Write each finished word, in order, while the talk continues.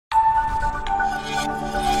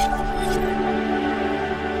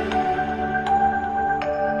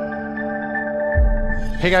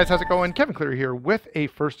Hey guys, how's it going? Kevin Cleary here with a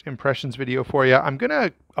first impressions video for you. I'm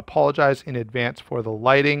gonna apologize in advance for the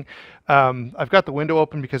lighting. I've got the window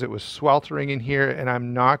open because it was sweltering in here, and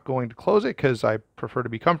I'm not going to close it because I prefer to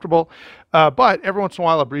be comfortable. But every once in a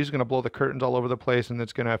while, a breeze is going to blow the curtains all over the place, and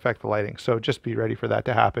it's going to affect the lighting. So just be ready for that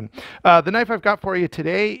to happen. The knife I've got for you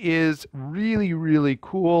today is really, really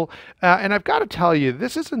cool. And I've got to tell you,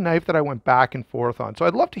 this is a knife that I went back and forth on. So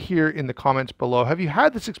I'd love to hear in the comments below, have you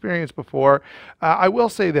had this experience before? I will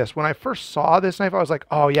say this, when I first saw this knife, I was like,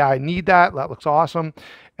 oh yeah, I need that. That looks awesome.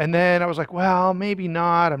 And then I was like, well, maybe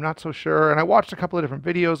not. I'm not so sure. And I watched a couple of different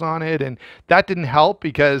videos on it, and that didn't help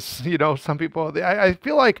because, you know, some people, I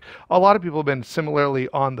feel like a lot of people have been similarly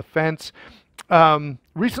on the fence.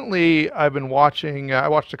 Recently, I've been watching, I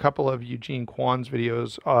watched a couple of Eugene Kwan's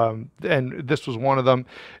videos, and this was one of them,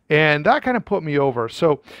 and that kind of put me over.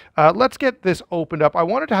 So let's get this opened up. I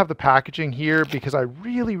wanted to have the packaging here because I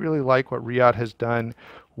really, really like what Reate has done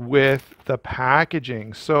with the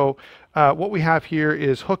packaging. So what we have here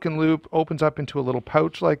is hook and loop, opens up into a little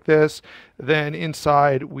pouch like this. Then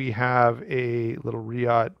inside we have a little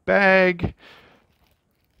Reate bag,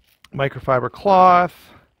 microfiber cloth,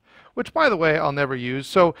 which by the way, I'll never use.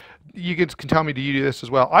 So you can tell me, do you do this as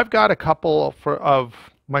well? I've got a couple of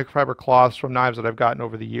microfiber cloths from knives that I've gotten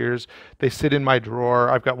over the years. They sit in my drawer.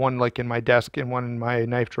 I've got one like in my desk and one in my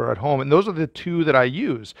knife drawer at home. And those are the two that I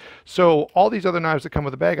use. So all these other knives that come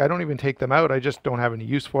with a bag, I don't even take them out. I just don't have any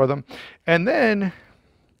use for them. And then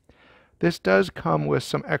this does come with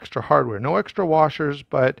some extra hardware. No extra washers,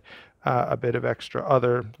 but a bit of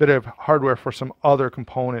bit of hardware for some other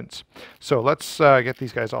components. So let's get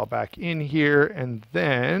these guys all back in here, and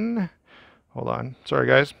then hold on. Sorry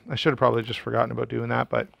guys, I should have probably just forgotten about doing that,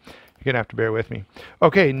 but you're gonna have to bear with me.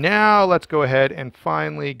 Okay, now let's go ahead and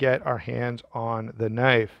finally get our hands on the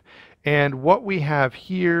knife. And what we have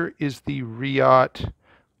here is the Reate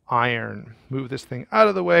iron. Move this thing out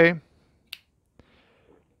of the way.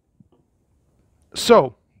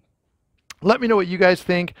 So let me know what you guys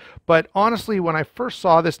think, but honestly, when I first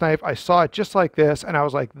saw this knife, I saw it just like this, and I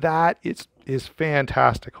was like, that is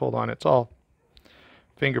fantastic. Hold on, it's all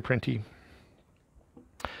fingerprinty.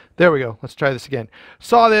 There we go. Let's try this again.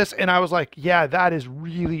 Saw this and I was like, yeah, that is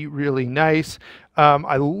really, really nice.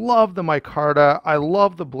 I love the micarta. I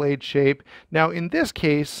love the blade shape. Now in this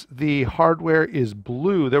case, the hardware is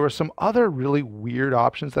blue. There were some other really weird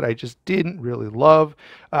options that I just didn't really love.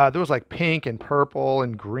 There was like pink and purple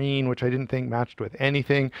and green, which I didn't think matched with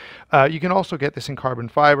anything. You can also get this in carbon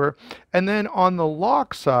fiber. And then on the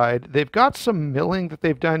lock side, they've got some milling that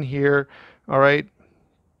they've done here. All right.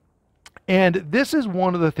 And this is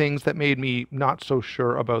one of the things that made me not so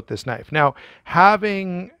sure about this knife. Now,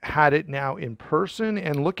 having had it now in person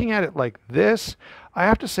and looking at it like this, I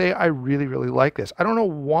have to say I really, really like this. I don't know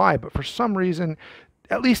why, but for some reason,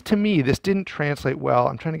 at least to me, this didn't translate well.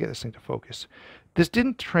 I'm trying to get this thing to focus. This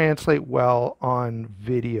didn't translate well on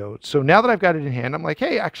video. So now that I've got it in hand, I'm like,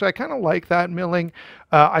 hey, actually, I kind of like that milling.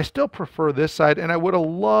 I still prefer this side, and I would have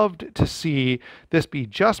loved to see this be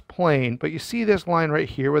just plain, but you see this line right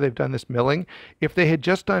here where they've done this milling. If they had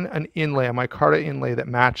just done an inlay, a micarta inlay that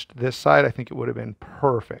matched this side, I think it would have been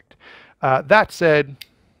perfect. That said,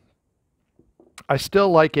 I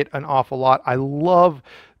still like it an awful lot. I love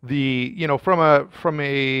the, you know, from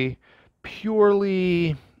a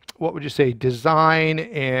purely, what would you say, design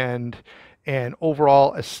and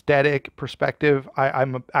overall aesthetic perspective,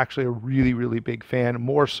 I'm actually a really, really big fan,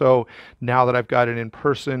 more so now that I've got it in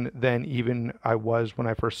person than even I was when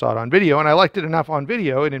I first saw it on video. And I liked it enough on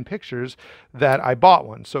video and in pictures that I bought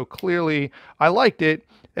one. So clearly I liked it,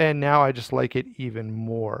 and now I just like it even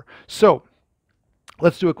more. So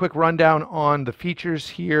let's do a quick rundown on the features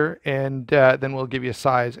here, and then we'll give you a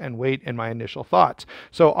size and weight and my initial thoughts.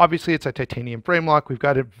 So obviously it's a titanium frame lock. We've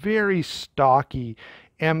got a very stocky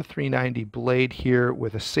M390 blade here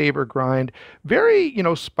with a saber grind. Very, you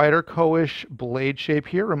know, Spyderco-ish blade shape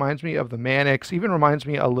here. Reminds me of the Mannix, even reminds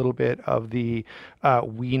me a little bit of the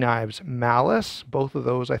WE Knives Malice. Both of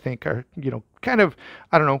those I think are, you know, kind of,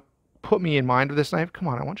 I don't know, put me in mind of this knife. Come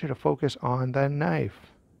on, I want you to focus on the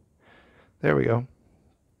knife. There we go.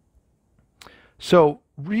 So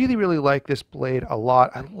really, really like this blade a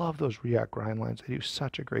lot. I love those Reate grind lines. They do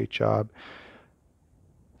such a great job.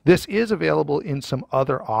 This is available in some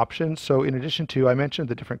other options. So in addition to, I mentioned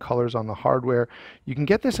the different colors on the hardware, you can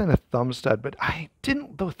get this in a thumb stud, but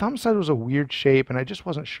the thumb stud was a weird shape and I just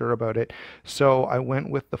wasn't sure about it. So I went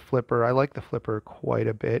with the flipper. I like the flipper quite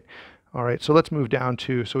a bit. All right, so let's move down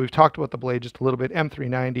to, so we've talked about the blade just a little bit.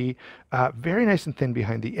 M390, very nice and thin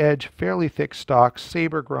behind the edge, fairly thick stock,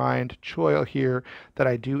 saber grind, choil here that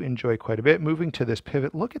I do enjoy quite a bit. Moving to this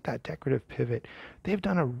pivot, look at that decorative pivot. They've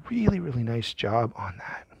done a really, really nice job on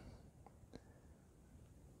that.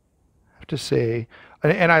 I have to say,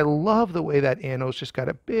 and I love the way that ano's just got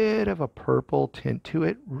a bit of a purple tint to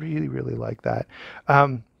it. Really, really like that.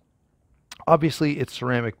 Obviously, it's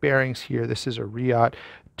ceramic bearings here. This is a Reate.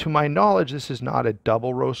 To my knowledge, this is not a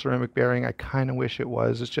double row ceramic bearing. I kind of wish it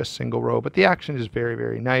was. It's just single row, but the action is very,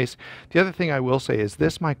 very nice. The other thing I will say is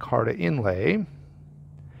this micarta inlay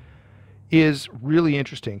is really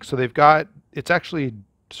interesting. So they've got, it's actually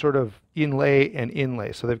sort of inlay and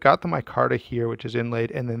inlay. So they've got the micarta here, which is inlaid,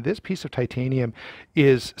 and then this piece of titanium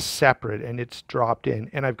is separate and it's dropped in.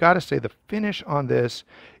 And I've got to say the finish on this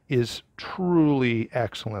is truly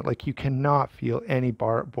excellent. Like you cannot feel any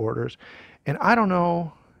borders. And I don't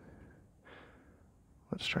know,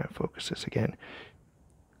 let's try and focus this again.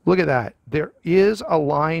 Look at that. There is a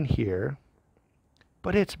line here,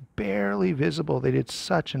 but it's barely visible. They did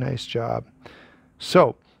such a nice job.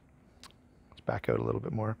 So let's back out a little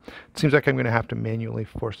bit more. It seems like I'm going to have to manually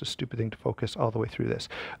force the stupid thing to focus all the way through this.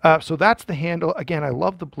 So that's the handle. Again, I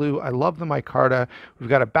love the blue. I love the micarta. We've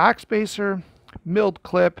got a backspacer, milled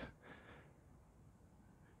clip,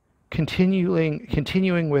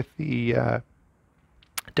 continuing with the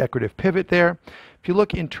decorative pivot there. If you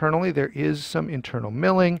look internally, there is some internal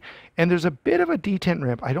milling, and there's a bit of a detent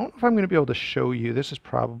ramp. I don't know if I'm going to be able to show you. This is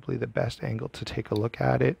probably the best angle to take a look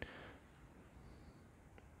at it.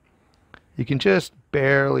 You can just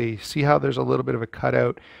barely see how there's a little bit of a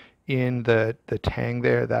cutout in the tang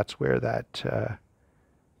there. That's where that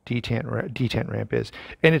detent ramp is.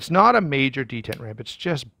 And it's not a major detent ramp. It's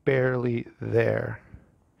just barely there.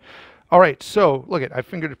 All right, so look at, I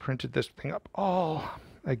fingered printed this thing up all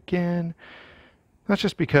again. That's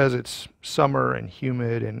just because it's summer and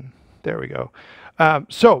humid, and there we go.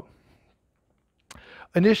 So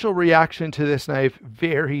initial reaction to this knife,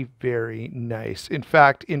 very, very nice. In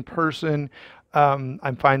fact, in person,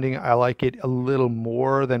 I'm finding I like it a little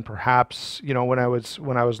more than perhaps, you know, when I was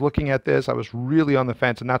looking at this, I was really on the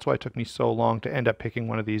fence, and that's why it took me so long to end up picking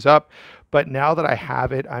one of these up. But now that I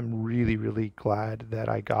have it, I'm really, really glad that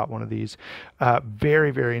I got one of these. Very,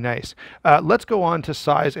 very nice. Let's go on to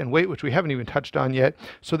size and weight, which we haven't even touched on yet.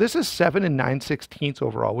 So this is 7 9/16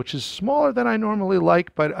 overall, which is smaller than I normally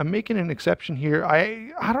like, but I'm making an exception here.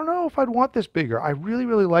 I don't know if I'd want this bigger. I really,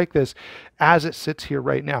 really like this as it sits here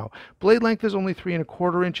right now. Blade length is only 3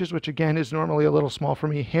 1/4 inches, which again is normally a little small for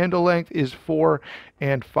me. Handle length is 4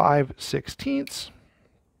 5/16.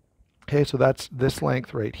 Okay, so that's this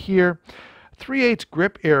length right here. 3/8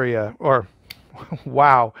 grip area, or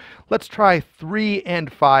wow, let's try 3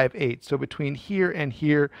 5/8. So between here and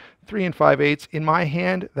here, 3 5/8. In my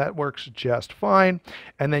hand, that works just fine.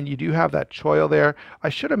 And then you do have that choil there. I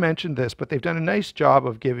should have mentioned this, but they've done a nice job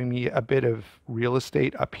of giving me a bit of real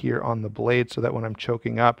estate up here on the blade so that when I'm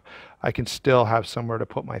choking up, I can still have somewhere to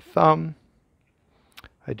put my thumb.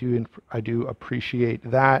 I do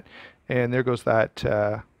appreciate that. And there goes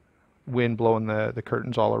that wind blowing the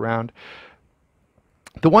curtains all around.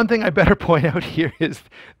 The one thing I better point out here is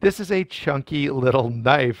this is a chunky little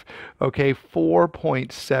knife, okay,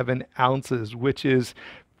 4.7 ounces, which is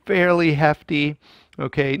fairly hefty.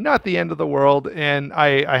 Okay, not the end of the world, and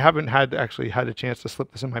I haven't actually had a chance to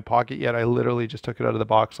slip this in my pocket yet. I literally just took it out of the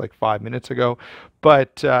box like 5 minutes ago.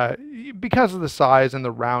 But because of the size and the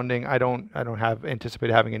rounding, I don't anticipate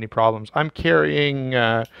having any problems. I'm carrying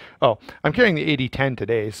the 8010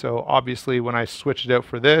 today, so obviously when I switch it out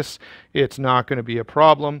for this, it's not going to be a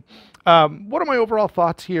problem. What are my overall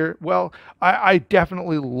thoughts here? Well, I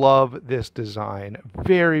definitely love this design.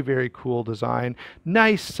 Very, very cool design.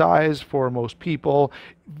 Nice size for most people.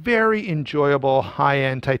 Very enjoyable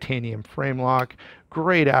high-end titanium frame lock.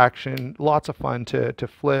 Great action. Lots of fun to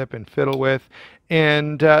flip and fiddle with.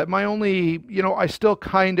 And my only, I still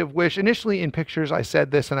kind of wish, initially in pictures I said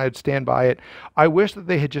this and I'd stand by it, I wish that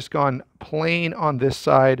they had just gone plain on this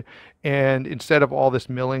side and instead of all this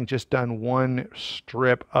milling, just done one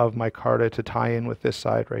strip of micarta to tie in with this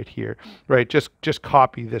side right here, right? Just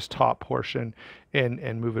copy this top portion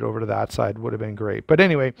and move it over to that side would have been great. But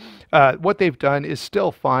anyway, what they've done is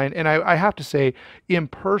still fine. And I have to say, in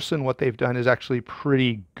person, what they've done is actually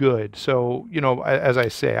pretty good. So, as I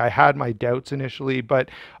say, I had my doubts initially, but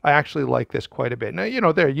I actually like this quite a bit.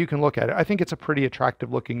 Now, there, you can look at it. I think it's a pretty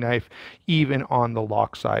attractive looking knife, even on the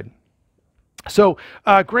lock side. So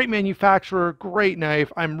great manufacturer, great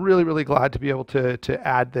knife. I'm really, really glad to be able to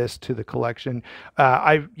add this to the collection.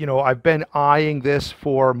 I've been eyeing this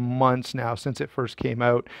for months now since it first came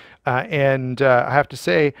out. And I have to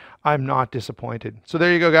say, I'm not disappointed. So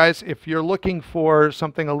there you go, guys. If you're looking for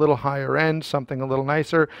something a little higher end, something a little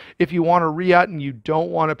nicer, if you want a Reate and you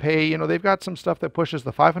don't want to pay, you know, they've got some stuff that pushes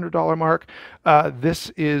the $500 mark.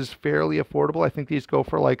 This is fairly affordable. I think these go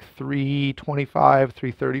for like $325,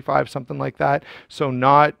 $335, something like that. So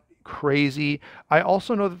not crazy. I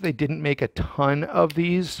also know that they didn't make a ton of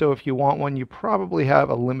these, so if you want one, you probably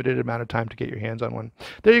have a limited amount of time to get your hands on one.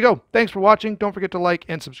 There you go. Thanks for watching. Don't forget to like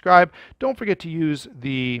and subscribe. Don't forget to use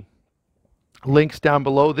the links down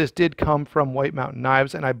below. This did come from White Mountain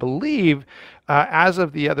Knives, and I believe as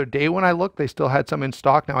of the other day when I looked, they still had some in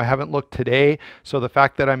stock. Now, I haven't looked today, so the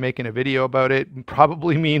fact that I'm making a video about it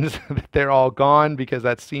probably means that they're all gone, because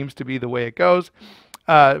that seems to be the way it goes.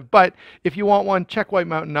 But if you want one, check White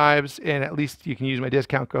Mountain Knives, and at least you can use my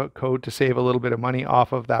discount code to save a little bit of money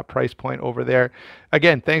off of that price point over there.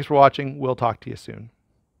 Again, thanks for watching. We'll talk to you soon.